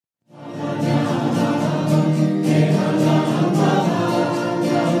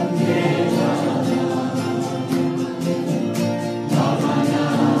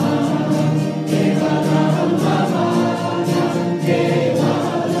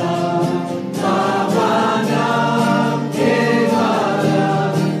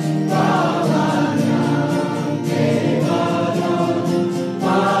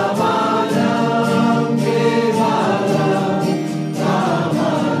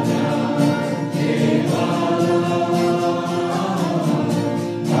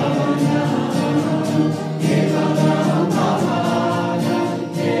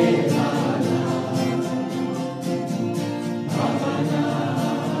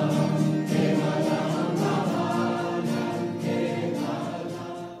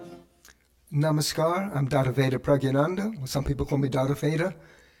Namaskar, I'm Dada Vedaprajinananda. Some people call me Dada Veda.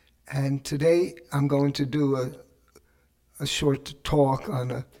 And today I'm going to do a short talk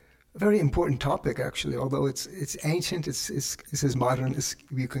on a very important topic, actually. Although it's ancient, it's as modern as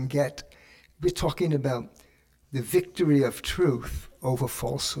you can get. We're talking about the victory of truth over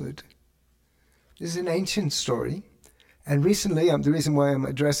falsehood. This is an ancient story. And recently, the reason why I'm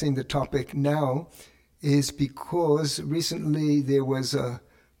addressing the topic now is because recently there was a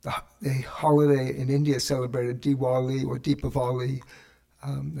holiday in India celebrated, Diwali or Deepavali.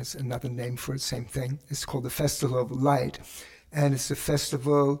 That's another name for the same thing. It's called the Festival of Light. And it's a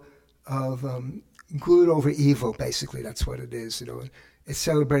festival of good over evil, basically. That's what it is. It's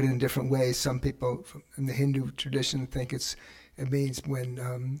celebrated in different ways. Some people in the Hindu tradition think it means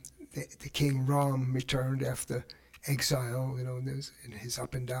when the King Ram returned after exile, there's in his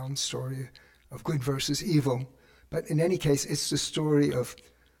up and down story of good versus evil. But in any case, it's the story of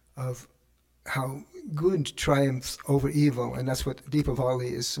how good triumphs over evil, and that's what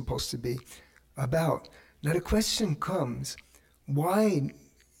Deepavali is supposed to be about. Now the question comes, why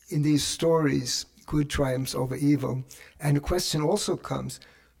in these stories good triumphs over evil? And the question also comes,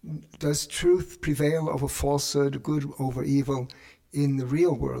 does truth prevail over falsehood, good over evil in the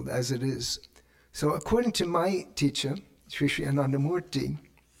real world as it is? So according to my teacher, Sri Sri Anandamurti,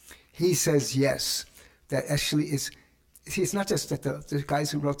 he says yes, that actually it's not just that the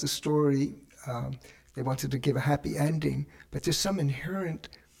guys who wrote the story, they wanted to give a happy ending, but there's some inherent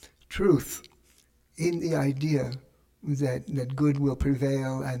truth in the idea that good will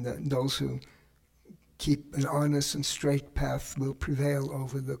prevail and that those who keep an honest and straight path will prevail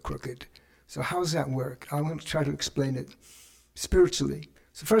over the crooked. So how does that work? I want to try to explain it spiritually.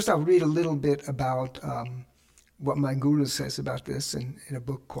 So first I'll read a little bit about what my guru says about this in a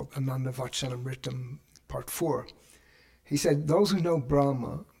book called Ananda Vachanamritam, Part 4. He said, those who know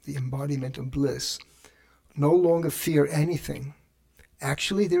Brahma, the embodiment of bliss, no longer fear anything.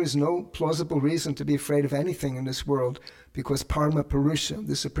 Actually, there is no plausible reason to be afraid of anything in this world because Parama Purusha,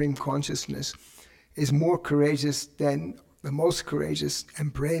 the Supreme Consciousness, is more courageous than the most courageous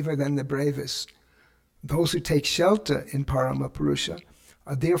and braver than the bravest. Those who take shelter in Parama Purusha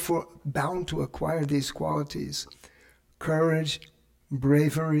are therefore bound to acquire these qualities: courage,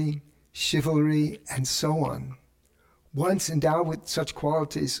 bravery, chivalry, and so on. Once endowed with such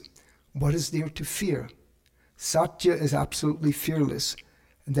qualities, what is there to fear? Satya is absolutely fearless.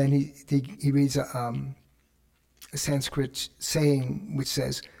 And then he reads a Sanskrit saying which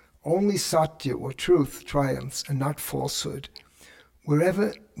says, only Satya or truth triumphs and not falsehood.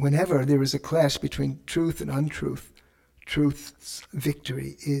 Whenever there is a clash between truth and untruth, truth's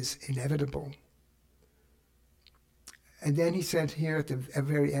victory is inevitable. And then he said here at the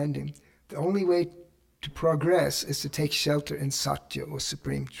very ending, the only way to progress is to take shelter in Satya or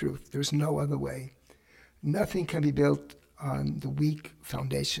supreme truth. There's no other way. Nothing can be built on the weak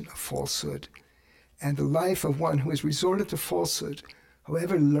foundation of falsehood. And the life of one who has resorted to falsehood,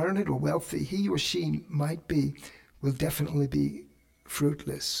 however learned or wealthy he or she might be, will definitely be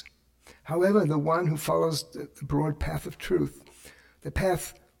fruitless. However, the one who follows the broad path of truth, the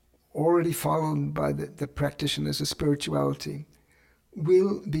path already followed by the practitioners of spirituality,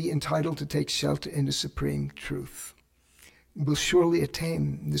 will be entitled to take shelter in the supreme truth, will surely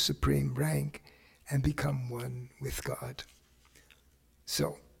attain the supreme rank and become one with God.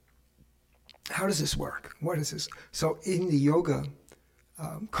 So, how does this work? What is this? So in the yoga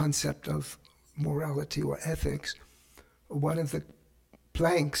concept of morality or ethics, one of the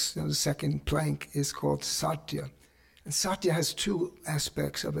planks, the second plank, is called satya. And satya has two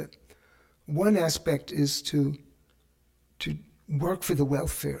aspects of it. One aspect is to work for the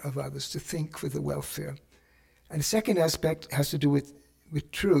welfare of others, to think for the welfare. And the second aspect has to do with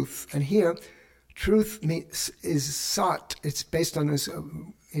truth. And here, truth is sat. It's based on this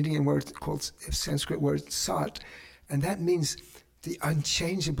Indian word called Sanskrit word sat. And that means the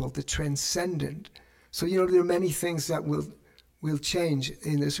unchangeable, the transcendent. So, there are many things that will change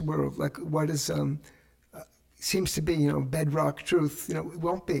in this world. Like what is seems to be, bedrock truth, it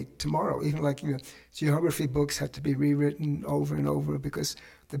won't be tomorrow. Even like, geography books had to be rewritten over and over because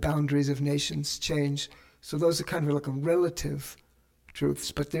the boundaries of nations change. So those are kind of like a relative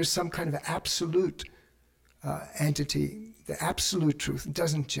truths, but there's some kind of absolute entity, the absolute truth. It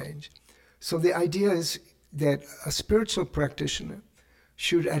doesn't change. So the idea is that a spiritual practitioner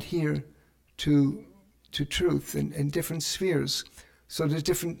should adhere to truth in different spheres. So there's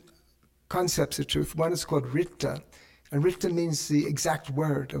different concepts of truth. One is called Ritta, and Ritta means the exact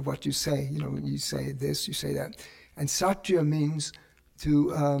word of what you say. You say this, you say that. And Satya means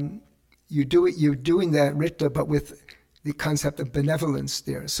to you're doing that Ritta, but with the concept of benevolence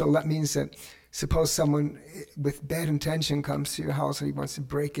there. So that means that suppose someone with bad intention comes to your house and he wants to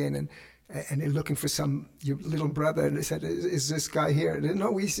break in and they're looking for your little brother, and they said, is this guy here? And they,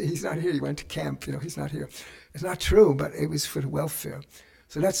 no, he's not here. He went to camp. He's not here. It's not true, but it was for the welfare.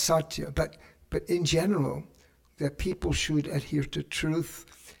 So that's satya. But in general, that people should adhere to truth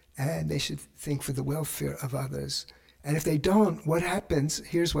and they should think for the welfare of others. And if they don't, what happens?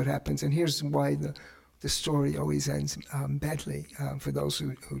 Here's what happens, and here's why the story always ends badly for those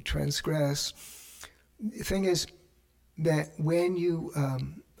who transgress. The thing is that when you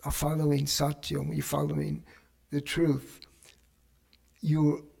are following satya, when you're following the truth,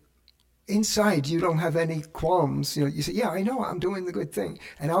 inside you don't have any qualms. You say, yeah, I know I'm doing the good thing.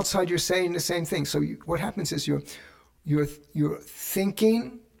 And outside you're saying the same thing. So what happens is you're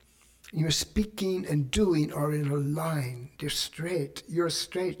thinking, you're speaking and doing are in a line. They're straight. You're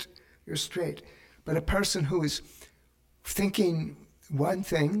straight. But a person who is thinking one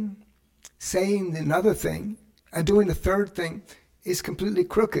thing, saying another thing, and doing the third thing is completely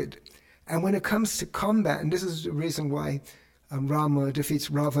crooked. And when it comes to combat, and this is the reason why Rama defeats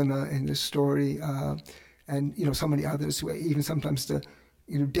Ravana in this story, and so many others, even sometimes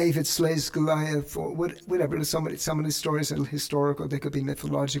David slays Goliath, or whatever. Some of these stories are historical, they could be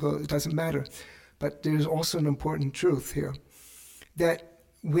mythological, it doesn't matter. But there's also an important truth here, that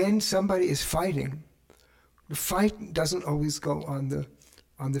when somebody is fighting, the fight doesn't always go on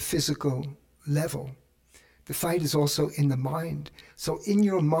the physical level. The fight is also in the mind. So in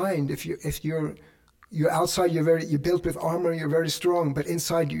your mind, if you're outside, you're built with armor, you're very strong, but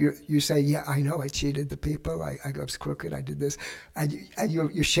inside you say, yeah, I know I cheated the people, I was crooked, I did this, and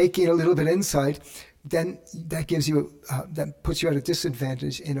you're shaking a little bit inside, then that puts you at a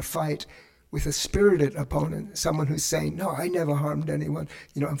disadvantage in a fight with a spirited opponent, someone who's saying, no, I never harmed anyone,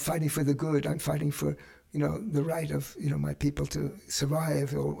 I'm fighting for the good, I'm fighting for the right of my people to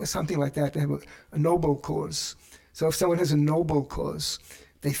survive, or something like that, to have a noble cause. So if someone has a noble cause,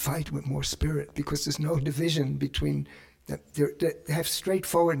 they fight with more spirit because there's no division between them. They have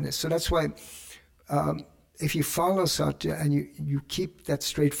straightforwardness. So that's why if you follow satya and you keep that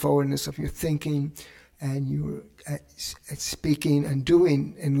straightforwardness of your thinking and your speaking and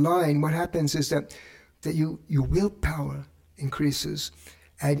doing in line, what happens is that your willpower increases,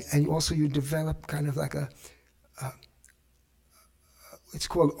 and also you develop kind of like it's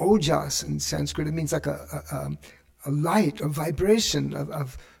called ojas in Sanskrit. It means like a light, a vibration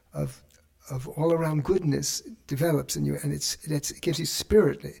of all around goodness develops in you, and it gives you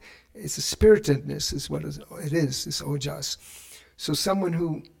spirit. It's a spiritedness is what it is, this ojas. So someone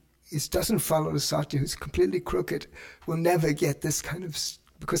who doesn't follow the satya, who's completely crooked, will never get this kind of,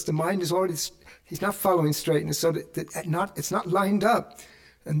 because the mind is already, he's not following straightness, so it's not lined up.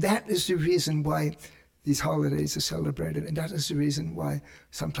 And that is the reason why these holidays are celebrated, and that is the reason why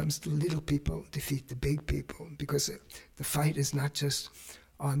sometimes the little people defeat the big people, because the fight is not just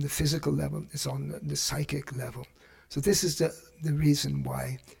on the physical level, it's on the psychic level. So this is the reason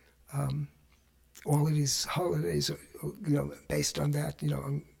why all of these holidays are based on that,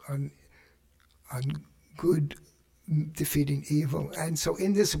 on good defeating evil. And so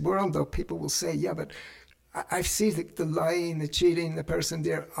in this world, though, people will say, yeah, but I see the lying, the cheating, the person,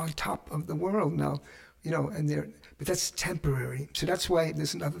 they're on top of the world now, but that's temporary. So that's why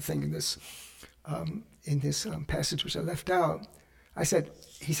there's another thing in this passage which I left out.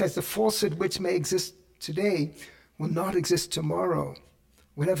 He says, the falsehood which may exist today will not exist tomorrow.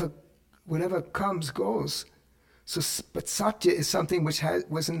 Whatever comes, goes. But satya is something which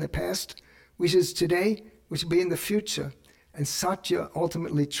was in the past, which is today, which will be in the future. And satya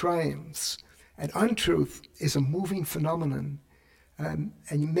ultimately triumphs. And untruth is a moving phenomenon. And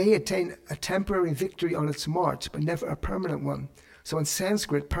you may attain a temporary victory on its march, but never a permanent one. So in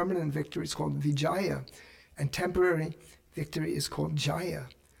Sanskrit, permanent victory is called vijaya, and temporary victory is called jaya.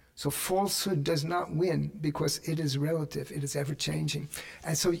 So falsehood does not win because it is relative, it is ever-changing.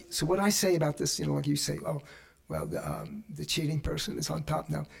 And so what I say about this, like you say, oh, well, the cheating person is on top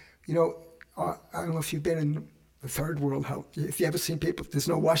now. I don't know if you've been in the third world, if you ever seen people, there's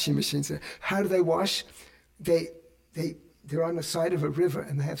no washing machines there. How do they wash? They're on the side of a river,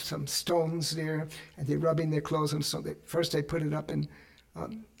 and they have some stones there, and they're rubbing their clothes on stone. First they put it up in a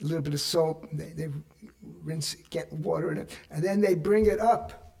little bit of soap, they rinse, get water in it, and then they bring it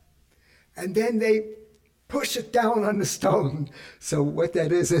up, and then they push it down on the stone. So what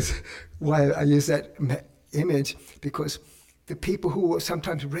that is why I use that image, because the people who were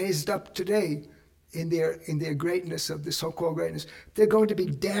sometimes raised up today in their greatness, of the so-called greatness, they're going to be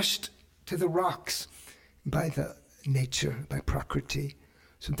dashed to the rocks by the nature, by Prakriti.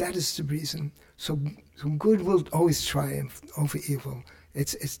 So that is the reason. So good will always triumph over evil.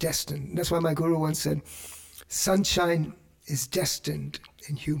 It's destined. That's why my guru once said, sunshine is destined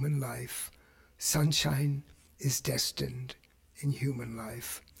in human life. Sunshine is destined in human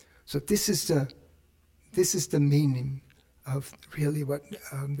life. So this is the meaning of really what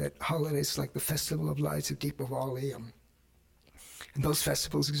that holidays like the Festival of Lights of Deepavali, and those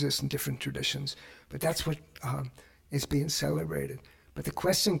festivals exist in different traditions, but that's what is being celebrated. But the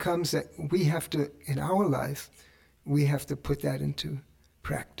question comes that we have to, in our life, we have to put that into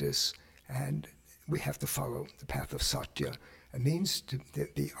practice, and we have to follow the path of satya. It means to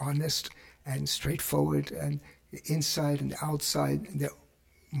be honest and straightforward, and the inside and the outside, they're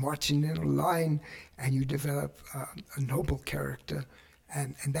marching in a line, and you develop a noble character,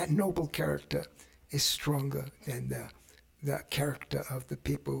 and that noble character is stronger than the character of the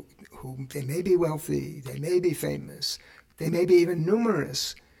people who, they may be wealthy, they may be famous, they may be even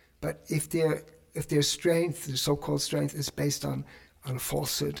numerous, but if their strength, their so-called strength, is based on a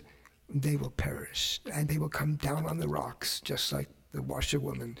falsehood, they will perish, and they will come down on the rocks, just like the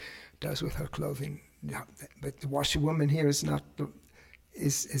washerwoman does with her clothing. But the washerwoman here is not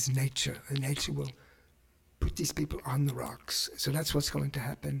is nature, and nature will put these people on the rocks. So that's what's going to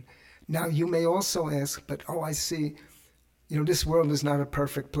happen. Now you may also ask, but I see, this world is not a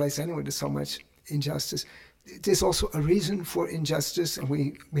perfect place anyway. There's so much injustice. There's also a reason for injustice, and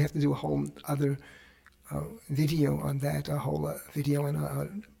we have to do a whole other video on that, a whole video and a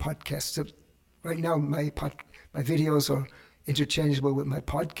podcast. So right now my videos are interchangeable with my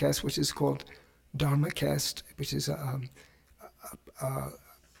podcast, which is called DharmaCast, which is a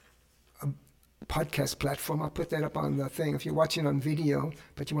podcast platform. I'll put that up on the thing. If you're watching on video,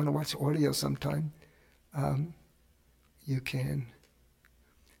 but you want to watch audio sometime, you can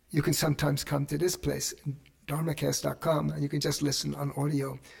sometimes come to this place, dharmacast.com, and you can just listen on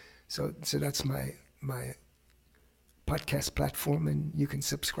audio. So that's my podcast platform, and you can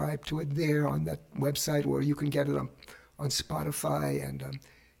subscribe to it there on that website, or you can get it on Spotify and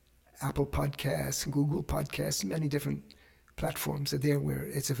Apple Podcasts, Google Podcasts, many different platforms are there where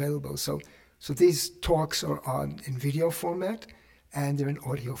it's available. So these talks are in video format, and they're in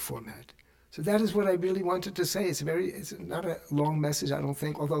audio format. So that is what I really wanted to say. It's not a long message, I don't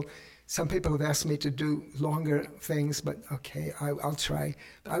think, although some people have asked me to do longer things, but okay, I'll try.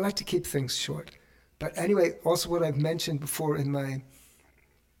 I like to keep things short. But anyway, also what I've mentioned before in my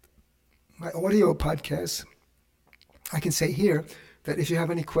audio podcast, I can say here that if you have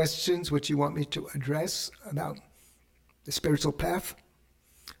any questions which you want me to address about the spiritual path,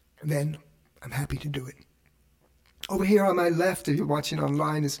 then I'm happy to do it. Over here on my left, if you're watching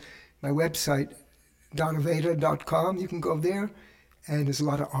online, is my website, dadaveda.com. You can go there, and there's a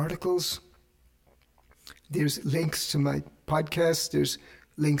lot of articles. There's links to my podcast. There's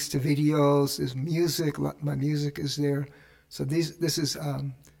links to videos. There's music. My music is there. So this is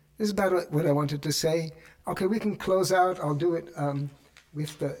about what I wanted to say. Okay, we can close out. I'll do it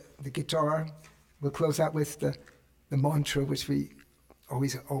with the guitar. We'll close out with the mantra, which we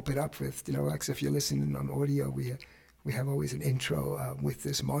always open up with. Like if you're listening on audio, we have always an intro with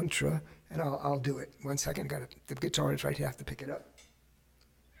this mantra, and I'll do it. 1 second, the guitar is right here. I have to pick it up.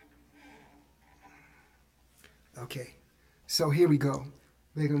 Okay, so here we go.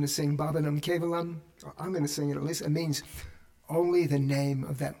 We're going to sing Bhavanam Kevalam. I'm going to sing it at least. It means only the name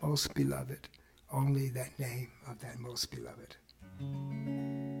of that most beloved. Only that name of that most beloved.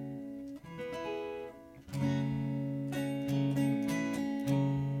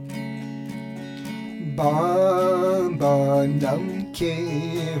 Bhavanam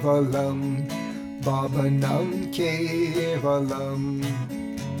Kevalam, Bhavanam Kevalam,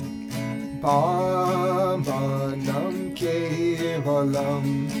 Bhavanam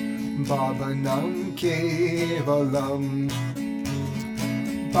Kevalam, Bhavanam Kevalam,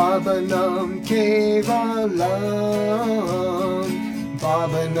 Bhavanam Kevalam,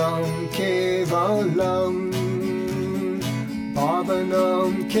 Bhavanam Kevalam,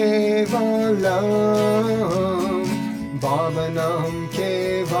 Bhavanam Kevalam, Bhavanam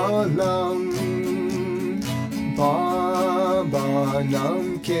Kevalam, Bhavanam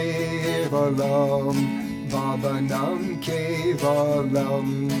Kevalam, Bhavanam Kevalam,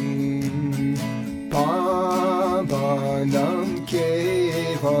 Bhavanam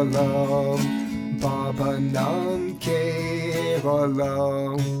Kevalam, Bhavanam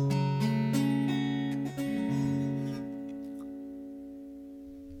Kevalam.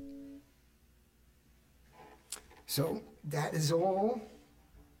 So that is all,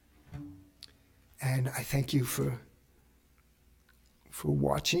 and I thank you for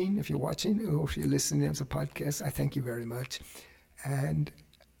watching. If you're watching or if you're listening as a podcast, I thank you very much. And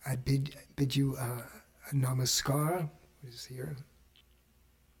I bid you a namaskar, which is here.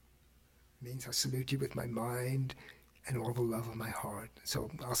 It means I salute you with my mind and all the love of my heart. So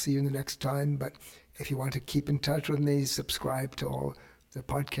I'll see you in the next time. But if you want to keep in touch with me, subscribe to all the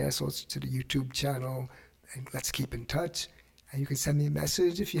podcasts, also to the YouTube channel, and let's keep in touch. And you can send me a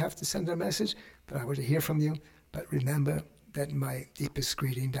message if you have to send a message, but I want to hear from you. But remember that my deepest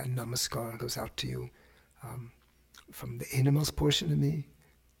greeting, that namaskar, goes out to you from the innermost portion of me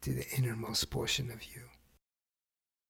to the innermost portion of you.